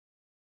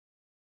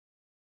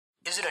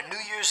Is it a New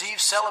Year's Eve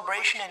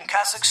celebration in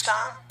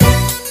Kazakhstan?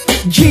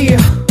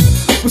 Yeah,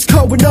 what's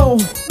going on?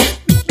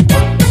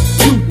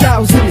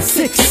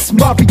 2006,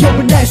 Mario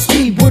and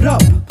Nasty, what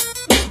up?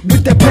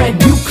 With that brand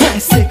new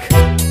classic.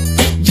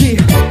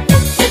 Yeah,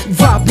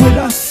 vibe with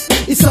us.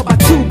 It's all about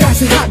two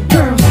guys and hot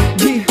girls.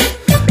 Yeah,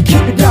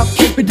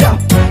 keep it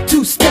up,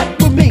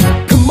 two-step with me.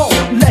 Come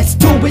on, let's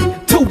do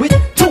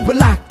it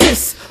like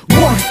this.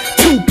 1,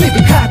 2,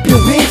 baby, clap your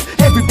hands.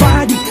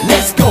 Everybody,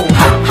 let's go.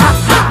 Ha, ha,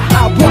 ha,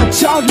 ha. I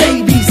want y'all ladies